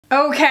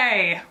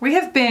Okay, we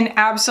have been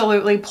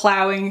absolutely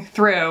plowing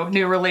through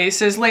new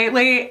releases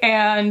lately,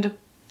 and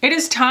it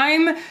is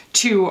time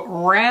to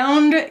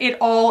round it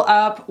all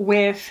up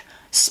with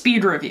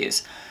speed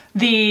reviews.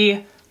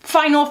 The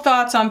final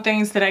thoughts on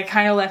things that I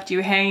kind of left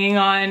you hanging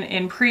on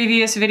in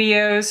previous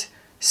videos.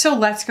 So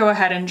let's go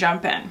ahead and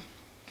jump in.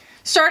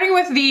 Starting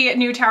with the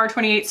new Tower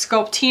 28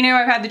 Sculptino,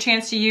 I've had the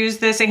chance to use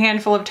this a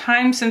handful of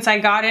times since I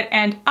got it,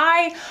 and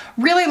I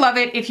really love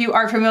it. If you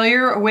are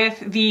familiar with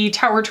the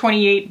Tower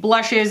 28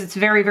 blushes, it's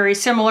very, very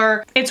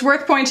similar. It's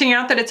worth pointing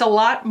out that it's a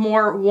lot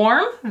more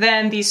warm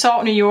than the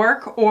Salt New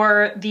York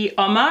or the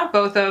Uma,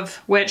 both of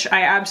which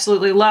I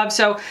absolutely love.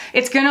 So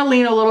it's gonna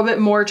lean a little bit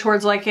more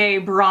towards like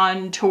a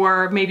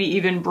bronzer, maybe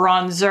even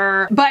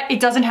bronzer, but it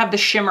doesn't have the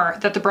shimmer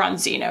that the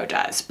Bronzino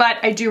does. But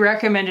I do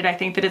recommend it. I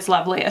think that it's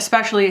lovely,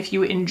 especially if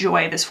you enjoy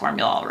this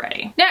formula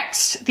already.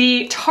 Next,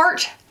 the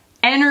Tarte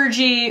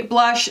Energy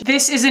blush.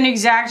 This is an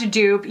exact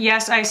dupe,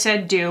 yes I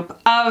said dupe,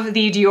 of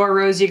the Dior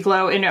Rosy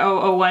Glow in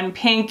 001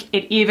 Pink.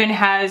 It even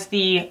has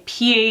the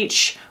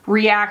pH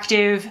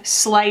reactive,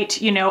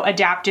 slight,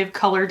 adaptive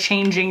color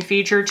changing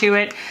feature to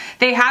it.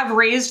 They have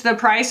raised the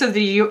price of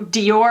the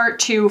Dior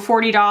to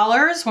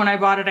 $40. When I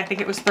bought it, I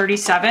think it was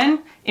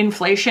 $37.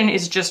 Inflation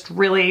is just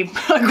really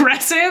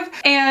aggressive.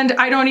 And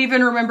I don't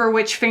even remember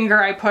which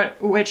finger I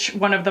put which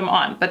one of them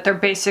on, but they're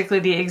basically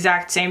the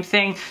exact same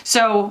thing.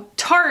 So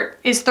Tarte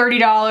is $30.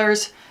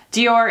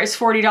 Dior is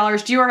 $40.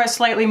 Dior has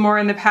slightly more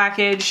in the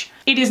package.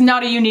 It is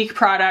not a unique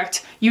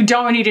product. You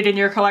don't need it in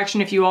your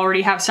collection if you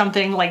already have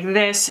something like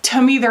this. To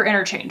me, they're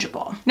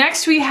interchangeable.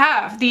 Next, we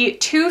have the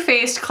Too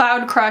Faced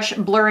Cloud Crush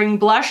Blurring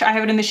Blush. I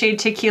have it in the shade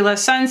Tequila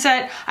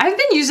Sunset. I've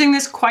been using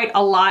this quite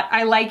a lot.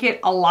 I like it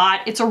a lot.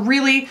 It's a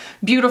really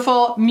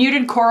beautiful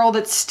muted coral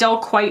that's still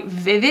quite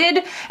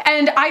vivid.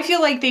 And I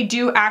feel like they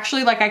do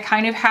actually, I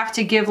kind of have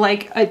to give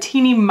like a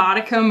teeny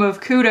modicum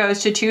of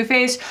kudos to Too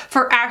Faced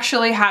for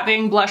actually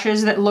having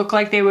blushes that look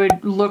like they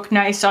would look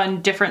nice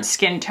on different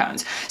skin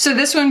tones. So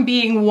this one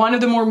being one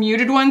of the more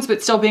muted ones,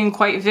 but still being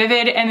quite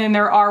vivid. And then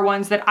there are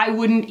ones that I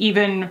wouldn't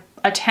even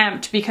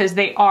attempt because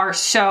they are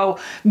so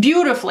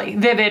beautifully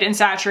vivid and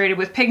saturated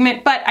with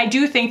pigment. But I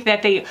do think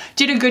that they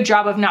did a good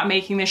job of not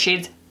making the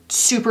shades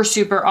super,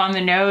 super on the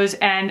nose.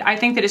 And I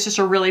think that it's just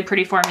a really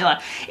pretty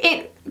formula.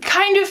 It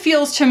kind of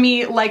feels to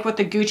me like what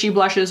the Gucci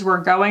blushes were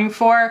going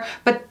for,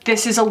 but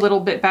this is a little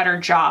bit better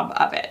job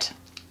of it.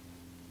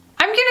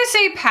 I'm gonna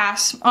say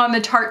pass on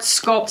the Tarte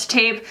Sculpt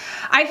Tape.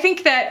 I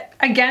think that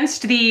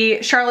against the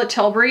Charlotte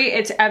Tilbury,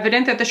 it's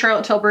evident that the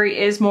Charlotte Tilbury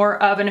is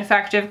more of an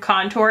effective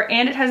contour,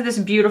 and it has this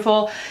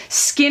beautiful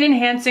skin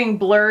enhancing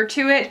blur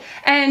to it.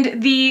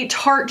 And the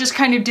Tarte just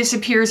kind of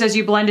disappears as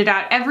you blend it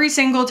out. Every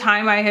single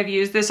time I have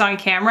used this on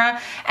camera,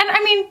 and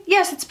I mean,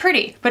 yes, it's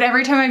pretty, but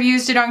every time I've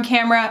used it on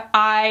camera,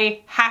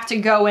 I have to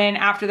go in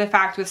after the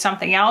fact with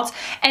something else,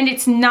 and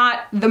it's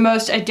not the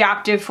most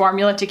adaptive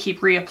formula to keep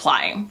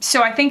reapplying.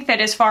 So I think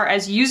that as far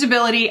as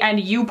usability and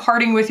you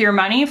parting with your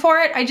money for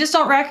it, I just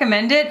don't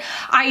recommend it.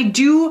 I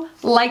do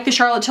like the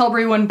Charlotte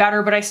Tilbury one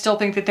better, but I still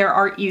think that there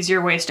are easier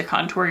ways to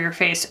contour your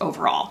face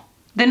overall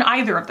than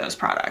either of those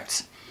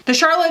products. The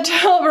Charlotte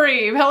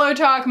Tilbury Pillow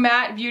Talk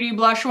Matte Beauty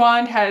Blush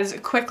Wand has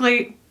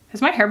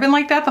my hair been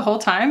like that the whole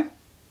time?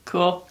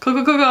 Cool, cool,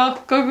 cool, cool, cool,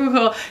 cool, cool,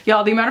 cool.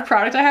 Y'all, the amount of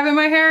product I have in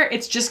my hair,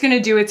 it's just gonna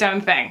do its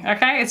own thing,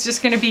 okay? It's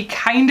just gonna be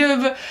kind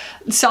of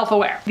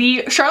self-aware.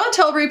 The Charlotte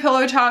Tilbury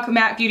Pillow Talk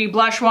Matte Beauty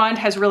Blush Wand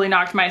has really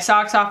knocked my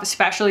socks off,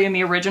 especially in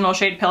the original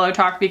shade Pillow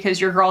Talk, because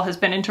your girl has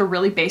been into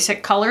really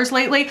basic colors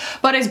lately.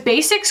 But as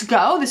basics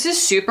go, this is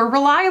super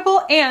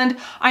reliable, and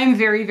I'm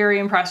very, very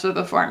impressed with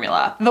the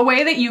formula. The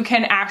way that you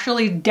can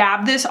actually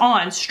dab this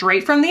on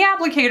straight from the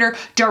applicator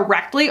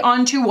directly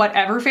onto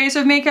whatever face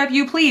of makeup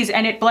you please,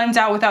 and it blends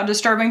out without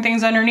disturbing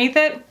things underneath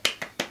it.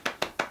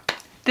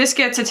 This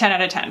gets a 10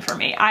 out of 10 for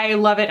me. I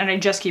love it and I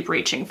just keep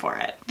reaching for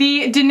it.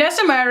 The Danessa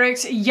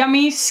Myricks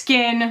Yummy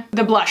Skin,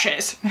 the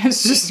blushes.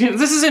 This is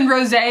in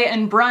Rosé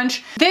and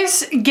Brunch.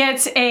 This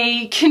gets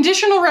a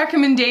conditional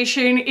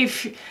recommendation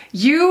if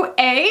you,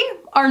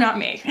 are not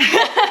me.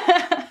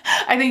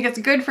 I think it's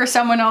good for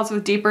someone else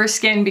with deeper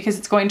skin because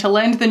it's going to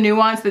lend the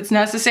nuance that's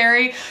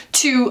necessary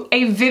to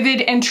a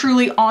vivid and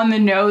truly on the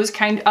nose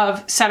kind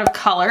of set of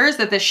colors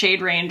that the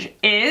shade range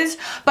is.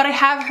 But I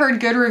have heard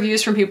good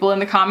reviews from people in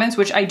the comments,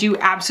 which I do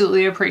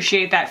absolutely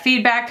appreciate that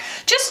feedback.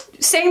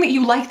 Just saying that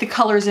you like the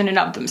colors in and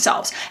of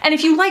themselves. And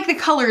if you like the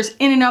colors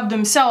in and of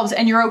themselves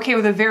and you're okay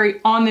with a very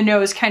on the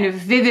nose kind of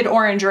vivid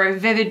orange or a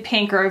vivid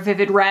pink or a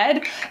vivid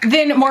red,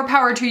 then more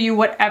power to you,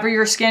 whatever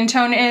your skin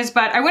tone is.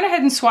 But I went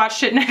ahead and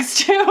swatched it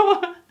next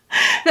to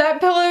that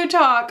Pillow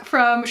Talk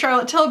from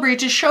Charlotte Tilbury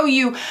to show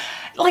you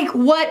like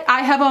what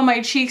I have on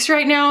my cheeks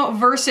right now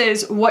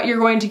versus what you're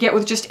going to get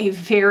with just a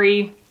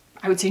very,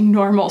 I would say,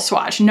 normal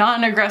swatch,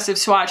 non-aggressive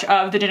swatch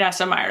of the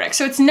Danessa Myricks.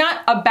 So it's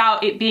not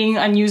about it being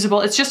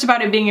unusable, it's just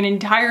about it being an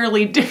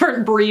entirely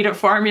different breed of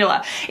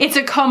formula. It's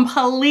a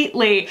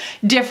completely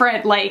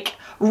different, like,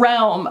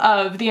 realm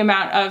of the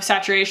amount of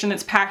saturation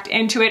that's packed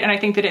into it. And I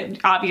think that it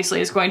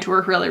obviously is going to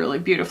work really, really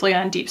beautifully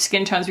on deep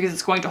skin tones because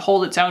it's going to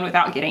hold its own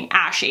without getting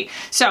ashy.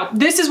 So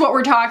this is what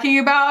we're talking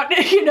about,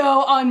 you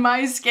know, on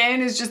my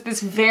skin, is just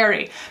this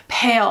very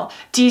pale,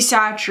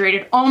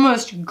 desaturated,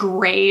 almost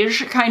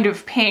grayish kind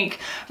of pink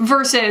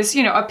versus,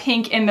 you know, a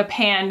pink in the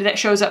pan that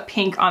shows up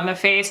pink on the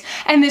face.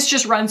 And this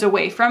just runs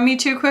away from me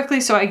too quickly.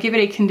 So I give it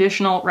a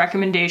conditional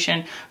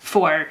recommendation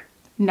for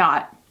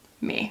not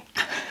me.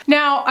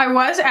 Now, I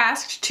was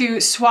asked to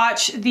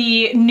swatch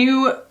the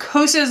new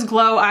Kosas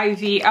Glow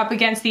IV up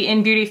against the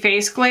In Beauty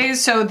Face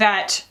Glaze so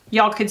that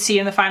y'all could see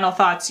in the final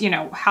thoughts, you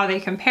know, how they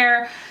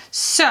compare.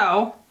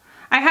 So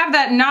I have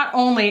that not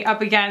only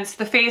up against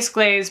the face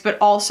glaze, but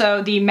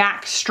also the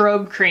MAC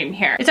strobe cream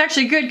here. It's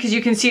actually good because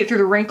you can see it through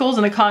the wrinkles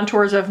and the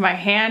contours of my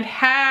hand.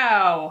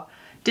 How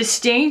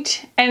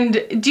distinct.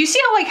 And do you see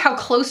how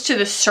close to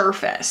the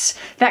surface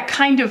that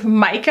kind of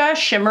mica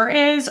shimmer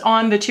is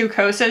on the two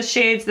Kosas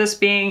shades, this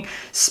being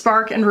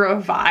Spark and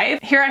Revive?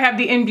 Here I have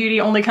the In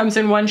Beauty, only comes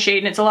in one shade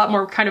and it's a lot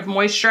more kind of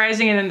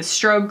moisturizing, and then the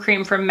strobe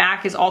cream from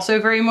MAC is also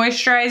very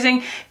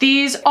moisturizing.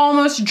 These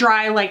almost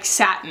dry like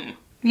satin.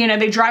 You know,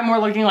 they dry more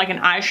looking like an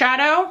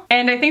eyeshadow.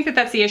 And I think that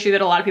that's the issue that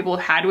a lot of people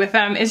have had with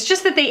them. It's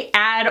just that they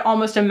add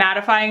almost a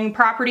mattifying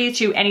property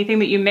to anything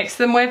that you mix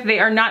them with. They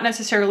are not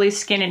necessarily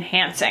skin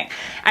enhancing.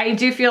 I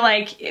do feel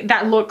like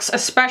that looks,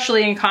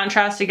 especially in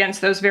contrast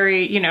against those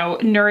very, you know,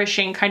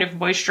 nourishing kind of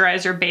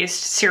moisturizer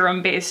based,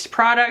 serum based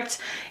products.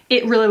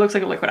 It really looks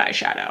like a liquid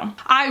eyeshadow.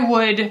 I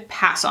would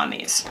pass on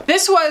these.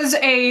 This was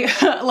a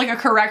like a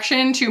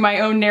correction to my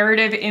own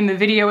narrative in the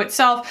video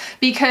itself,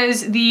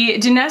 because the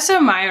Danessa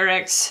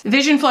Myricks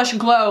Vision Flush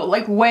Glow,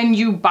 like when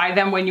you buy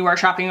them, when you are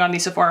shopping on the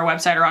Sephora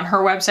website or on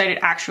her website, it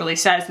actually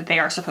says that they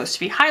are supposed to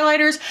be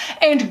highlighters,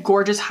 and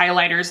gorgeous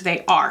highlighters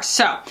they are.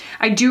 So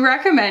I do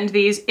recommend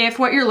these if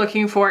what you're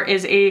looking for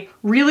is a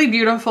really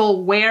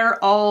beautiful wear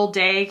all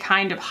day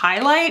kind of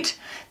highlight.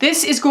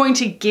 This is going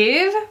to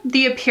give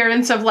the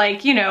appearance of,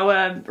 like, you know,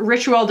 a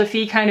Rituel de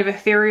Fille kind of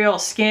ethereal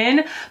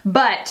skin,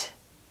 but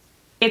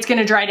it's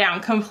gonna dry down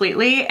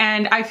completely,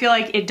 and I feel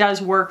like it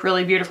does work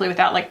really beautifully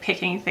without like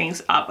picking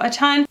things up a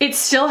ton. It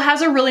still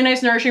has a really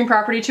nice nourishing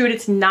property to it.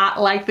 It's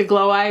not like the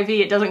Glow IV.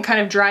 It doesn't kind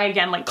of dry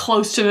again like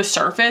close to the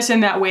surface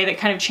in that way that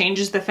kind of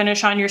changes the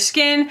finish on your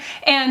skin.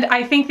 And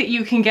I think that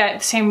you can get,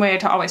 the same way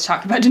I always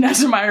talk about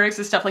Danessa Myricks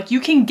and stuff, like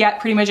you can get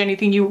pretty much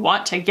anything you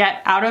want to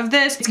get out of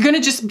this. It's gonna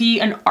just be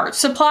an art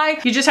supply.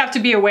 You just have to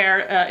be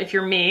aware, if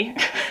you're me,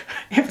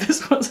 if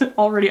this wasn't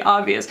already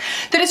obvious,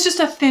 that it's just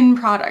a thin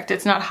product.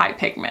 It's not high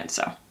pigment,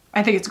 so.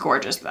 I think it's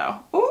gorgeous though.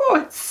 Ooh,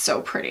 it's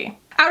so pretty.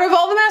 Out of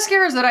all the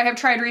mascaras that I have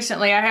tried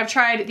recently, I have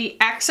tried the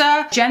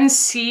Exa Gen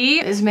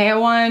C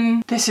Ismea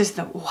one. This is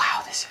the,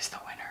 wow, this is the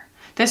winner.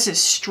 This is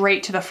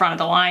straight to the front of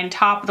the line,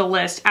 top of the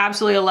list,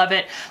 absolutely love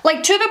it.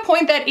 Like to the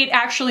point that it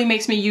actually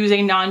makes me use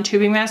a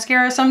non-tubing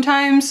mascara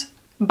sometimes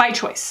by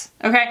choice,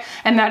 okay?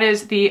 And that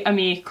is the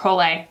Ami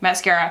Collet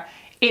mascara.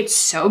 It's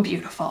so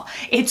beautiful.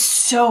 It's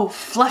so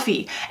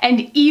fluffy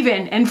and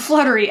even and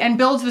fluttery and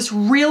builds this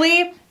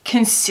really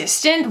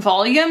consistent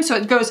volume. So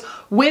it goes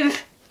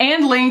width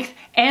and length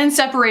and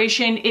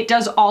separation. It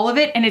does all of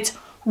it, and it's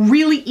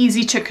really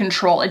easy to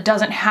control. It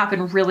doesn't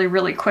happen really,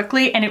 really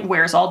quickly, and it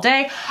wears all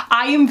day.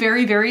 I am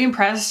very, very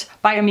impressed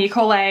by Ami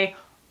Collet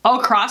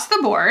across the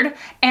board,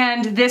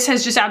 and this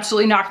has just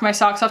absolutely knocked my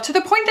socks off, to the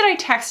point that I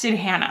texted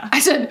Hannah. I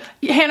said,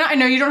 Hannah, I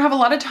know you don't have a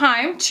lot of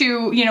time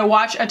to, you know,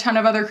 watch a ton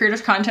of other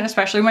creators' content,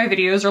 especially my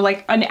videos are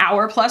like an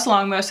hour plus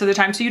long most of the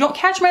time, so you don't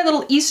catch my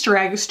little Easter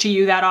eggs to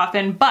you that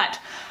often, but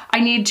I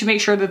need to make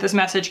sure that this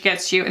message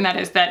gets to you, and that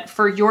is that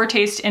for your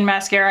taste in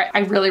mascara, I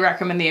really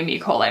recommend the Ami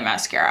Collet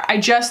mascara. I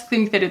just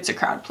think that it's a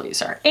crowd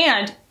pleaser.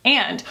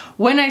 And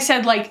when I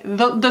said like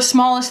the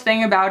smallest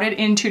thing about it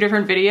in 2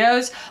 different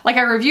videos, like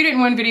I reviewed it in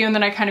one video and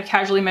then I kind of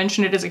casually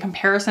mentioned it as a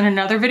comparison in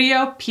another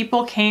video,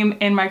 people came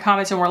in my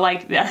comments and were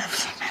like,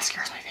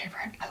 mascara's my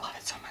favorite. I love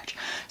it so much.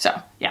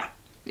 So yeah.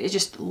 It's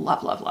just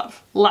love, love,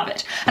 love, love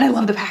it. And I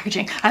love the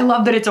packaging. I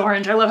love that it's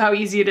orange. I love how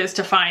easy it is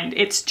to find.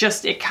 It's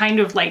just, it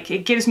kind of like,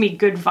 it gives me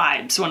good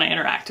vibes when I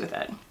interact with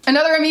it.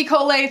 Another Ami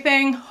Collet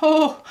thing,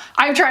 oh,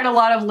 I've tried a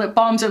lot of lip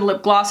balms and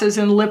lip glosses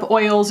and lip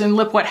oils and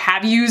lip what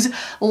have yous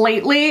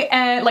lately.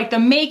 And like the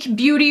Make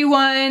Beauty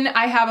one,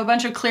 I have a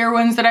bunch of clear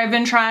ones that I've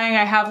been trying.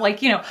 I have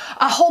like, you know,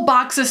 a whole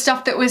box of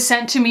stuff that was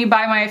sent to me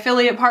by my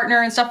affiliate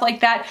partner and stuff like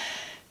that.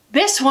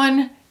 This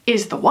one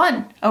is the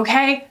one,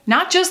 okay?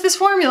 Not just this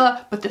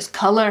formula, but this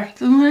color.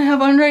 This is what I have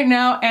on right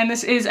now. And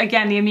this is,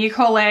 again, the Ami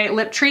Collet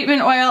Lip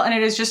Treatment Oil, and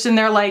it is just in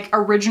their like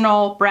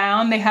original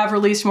brown. They have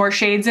released more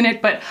shades in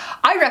it, but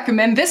I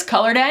recommend this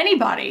color to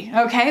anybody,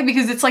 okay?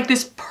 Because it's like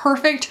this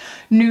perfect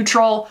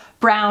neutral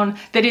brown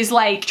that is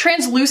like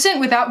translucent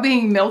without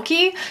being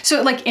milky. So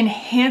it like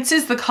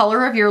enhances the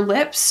color of your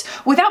lips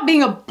without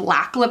being a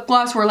black lip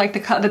gloss where like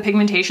the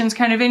pigmentation's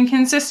kind of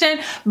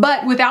inconsistent,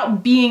 but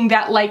without being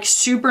that like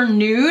super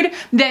nude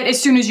that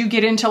as soon as you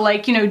get into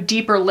like, you know,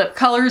 deeper lip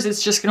colors,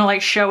 it's just gonna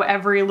like show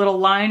every little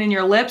line in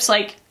your lips.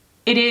 Like,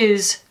 it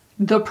is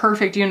the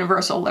perfect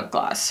universal lip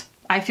gloss.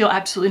 I feel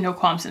absolutely no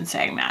qualms in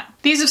saying that.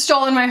 These have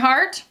stolen my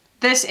heart.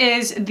 This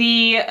is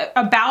the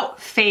About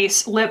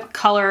Face Lip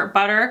Color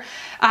Butter,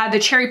 the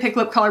Cherry Pick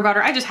Lip Color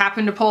Butter. I just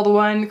happened to pull the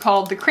one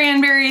called the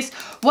Cranberries.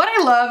 What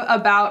I love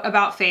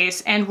about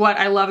Face and what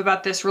I love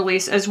about this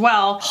release as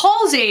well,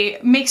 Halsey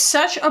makes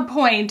such a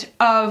point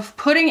of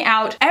putting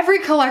out every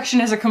collection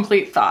as a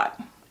complete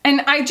thought.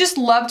 And I just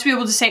love to be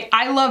able to say,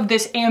 I love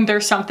this and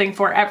there's something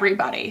for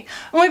everybody.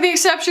 With the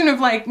exception of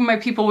like my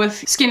people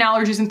with skin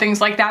allergies and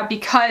things like that,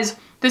 because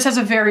this has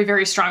a very,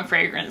 very strong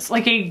fragrance,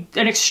 like an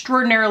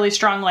extraordinarily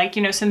strong, like,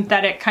 you know,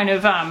 synthetic kind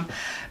of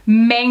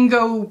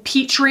mango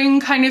peach ring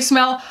kind of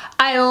smell.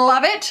 I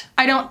love it.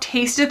 I don't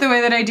taste it the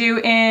way that I do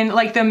in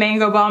like the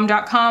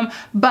mangobomb.com,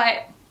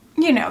 but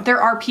you know,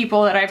 there are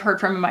people that I've heard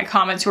from in my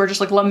comments who are just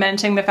like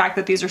lamenting the fact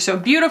that these are so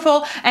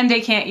beautiful and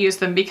they can't use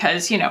them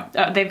because, you know,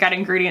 they've got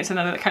ingredients in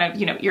them that kind of,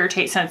 you know,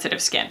 irritate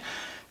sensitive skin.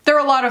 They're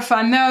a lot of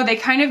fun though. They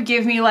kind of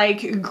give me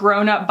like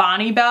grown-up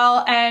Bonnie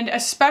Bell, and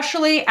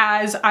especially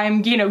as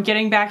I'm, you know,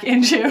 getting back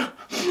into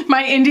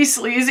my indie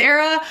sleaze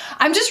era,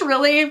 I'm just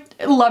really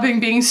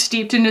loving being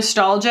steeped in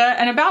nostalgia,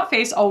 and About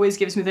Face always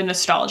gives me the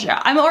nostalgia.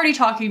 I'm already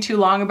talking too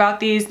long about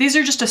these. These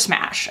are just a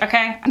smash,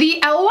 okay?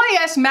 The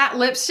LYS matte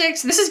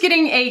lipsticks, this is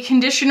getting a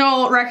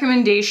conditional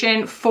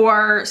recommendation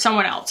for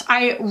someone else.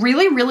 I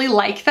really, really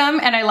like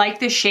them and I like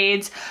the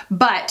shades,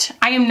 but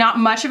I am not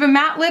much of a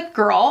matte lip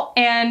girl,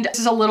 and this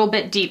is a little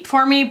bit deep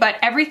for me, but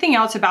everything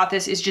else about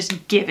this is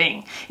just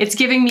giving. It's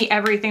giving me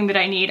everything that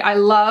I need. I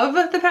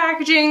love the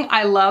packaging.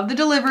 I love the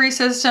delivery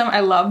system.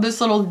 I love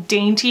this little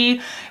dainty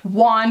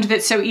wand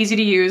that's so easy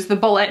to use, the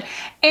bullet.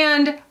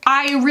 And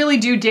I really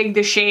do dig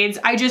the shades.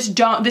 I just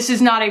don't, this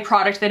is not a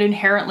product that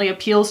inherently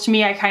appeals to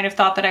me. I kind of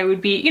thought that I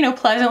would be, you know,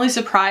 pleasantly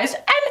surprised,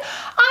 and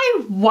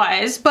I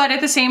was, but at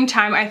the same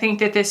time, I think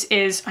that this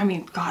is, I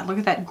mean, God, look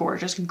at that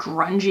gorgeous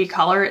grungy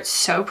color. It's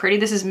so pretty.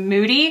 This is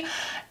moody.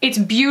 It's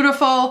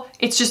beautiful.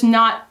 It's just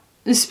not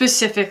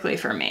specifically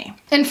for me.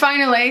 And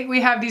finally,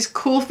 we have these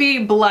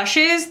Kulfi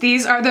blushes.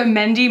 These are the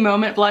Mendy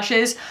Moment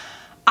blushes.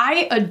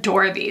 I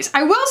adore these.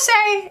 I will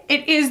say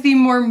it is the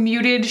more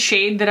muted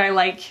shade that I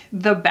like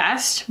the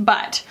best,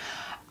 but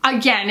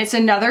again, it's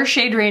another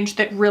shade range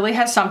that really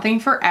has something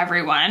for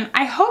everyone.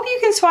 I hope you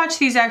can swatch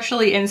these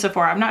actually in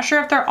Sephora. I'm not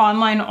sure if they're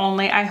online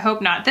only. I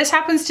hope not. This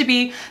happens to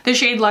be the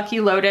shade Lucky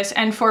Lotus,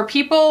 and for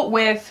people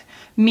with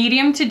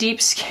medium to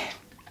deep skin,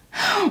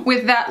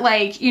 with that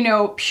like, you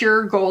know,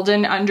 pure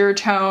golden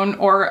undertone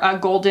or a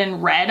golden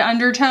red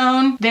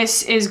undertone,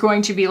 this is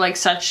going to be like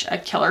such a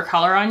killer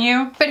color on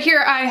you. But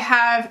here I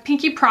have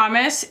Pinky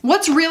Promise.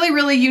 What's really,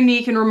 really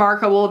unique and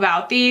remarkable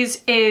about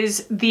these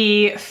is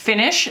the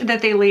finish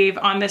that they leave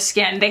on the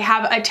skin. They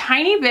have a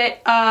tiny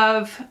bit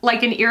of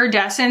like an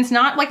iridescence,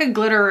 not like a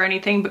glitter or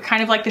anything, but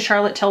kind of like the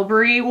Charlotte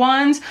Tilbury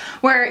ones,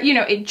 where, you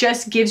know, it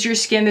just gives your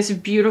skin this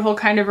beautiful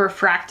kind of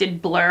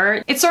refracted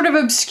blur. It sort of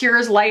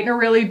obscures light in a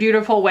really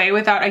beautiful way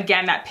without,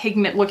 again, that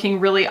pigment looking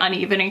really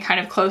uneven and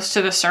kind of close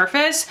to the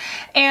surface.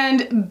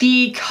 And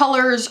the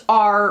colors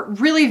are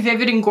really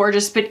vivid and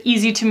gorgeous, but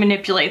easy to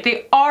manipulate.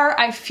 They are,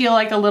 I feel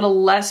like, a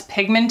little less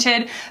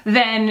pigmented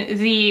than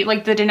the,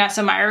 like the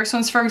Danessa Myricks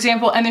ones, for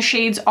example, and the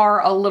shades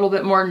are a little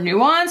bit more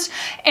nuanced.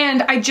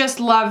 And I just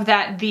love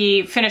that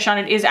the finish on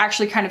it is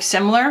actually kind of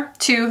similar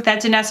to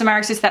that Danessa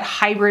Myricks. It's that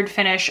hybrid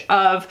finish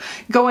of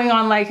going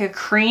on like a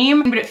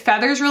cream, but it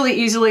feathers really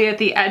easily at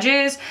the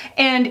edges,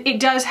 and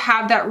it does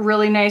have that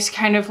really nice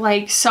kind of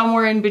like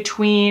somewhere in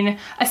between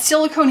a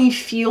silicone-y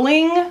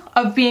feeling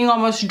of being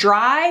almost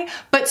dry,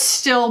 but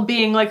still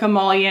being like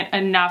emollient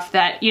enough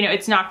that, you know,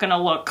 it's not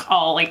gonna look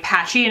all like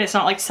patchy, and it's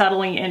not like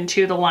settling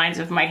into the lines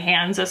of my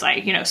hands as I,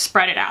 you know,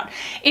 spread it out.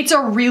 It's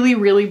a really,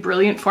 really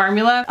brilliant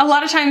formula. A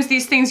lot of times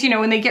these things, you know,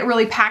 when they get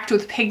really packed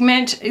with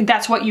pigment,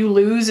 that's what you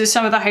lose is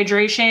some of the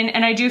hydration.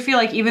 And I do feel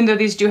like even though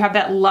these do have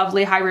that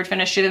lovely hybrid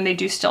finish to them, they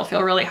do still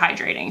feel really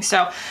hydrating.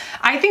 So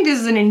I think this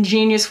is an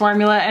ingenious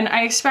formula, and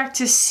I expect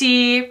to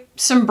see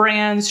some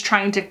brands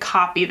trying to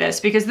copy this,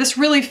 because this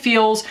really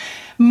feels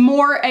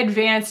more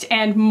advanced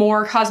and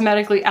more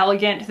cosmetically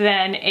elegant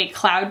than a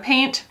cloud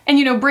paint. And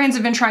you know, brands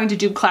have been trying to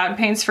do cloud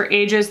paints for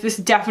ages. This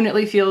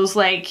definitely feels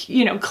like,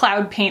 you know,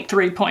 cloud paint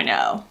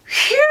 3.0.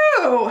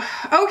 Phew,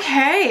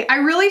 okay. I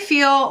really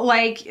feel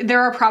like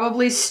there are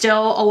probably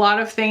still a lot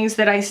of things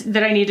that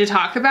I need to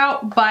talk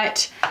about,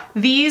 but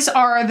these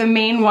are the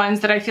main ones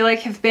that I feel like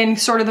have been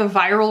sort of the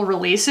viral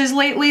releases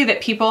lately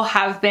that people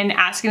have been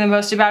asking the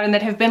most about, and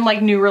that have been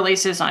like new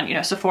releases on, you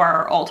know,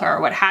 Sephora or Ulta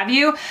or what have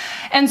you.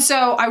 And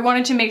so I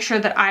wanted to make sure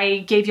that I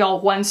gave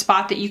y'all one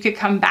spot that you could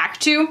come back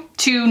to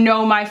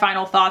know my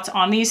final thoughts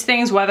on these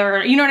things,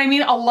 whether, you know what I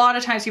mean? A lot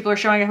of times people are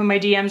showing up in my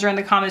DMs or in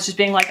the comments just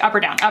being like up or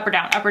down, up or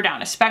down, up or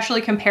down,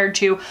 especially compared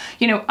to,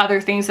 you know, other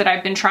things that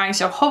I've been trying.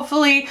 So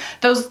hopefully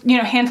those, you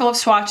know, handful of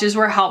swatches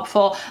were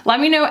helpful.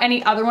 Let me know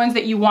any other ones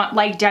that you want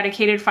like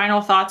dedicated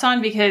final thoughts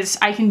on, because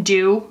I can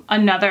do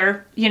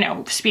another, you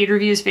know, speed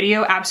reviews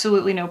video,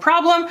 absolutely no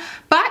problem.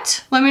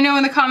 But let me know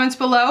in the comments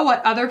below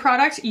what other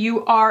products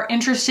you are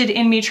interested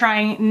in me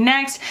trying next.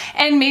 next,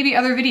 and maybe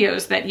other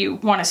videos that you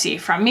want to see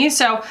from me.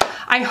 So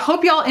I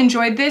hope y'all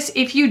enjoyed this.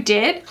 If you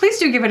did, please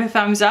do give it a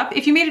thumbs up.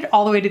 If you made it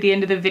all the way to the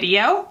end of the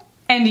video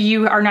and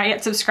you are not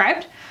yet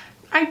subscribed,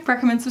 I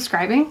recommend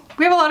subscribing.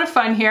 We have a lot of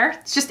fun here.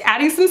 It's just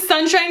adding some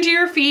sunshine to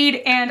your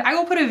feed, and I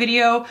will put a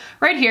video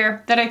right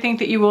here that I think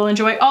that you will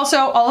enjoy. Also,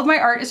 all of my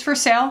art is for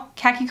sale.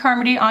 Kackie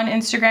Carmody on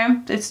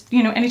Instagram. It's,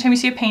 you know, anytime you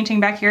see a painting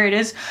back here, it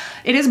is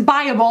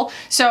buyable.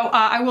 So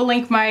I will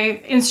link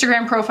my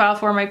Instagram profile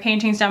for my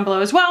paintings down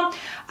below as well.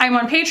 I'm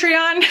on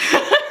Patreon.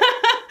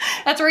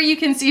 That's where you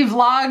can see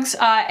vlogs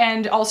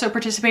and also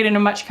participate in a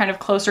much kind of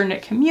closer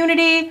knit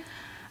community.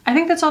 I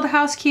think that's all the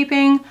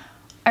housekeeping.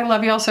 I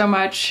love y'all so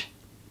much.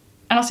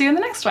 And I'll see you in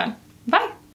the next one. Bye.